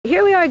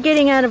are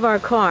getting out of our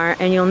car,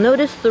 and you'll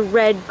notice the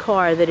red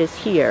car that is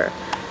here.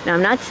 Now,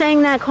 I'm not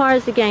saying that car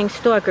is the gang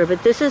stalker,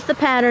 but this is the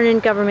pattern in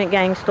government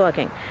gang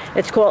stalking.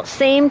 It's called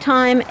same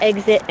time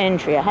exit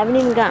entry. I haven't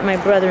even got my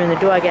brother and the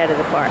dog out of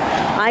the car.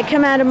 I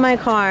come out of my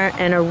car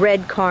and a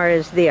red car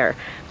is there.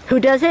 Who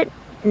does it?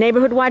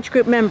 Neighborhood watch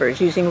group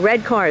members using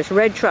red cars,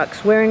 red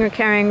trucks, wearing or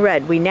carrying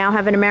red. We now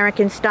have an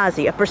American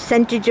Stasi, a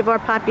percentage of our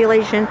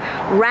population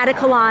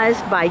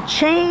radicalized by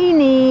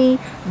Cheney,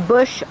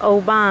 Bush,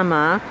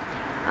 Obama.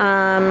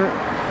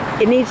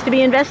 It needs to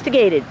be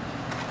investigated.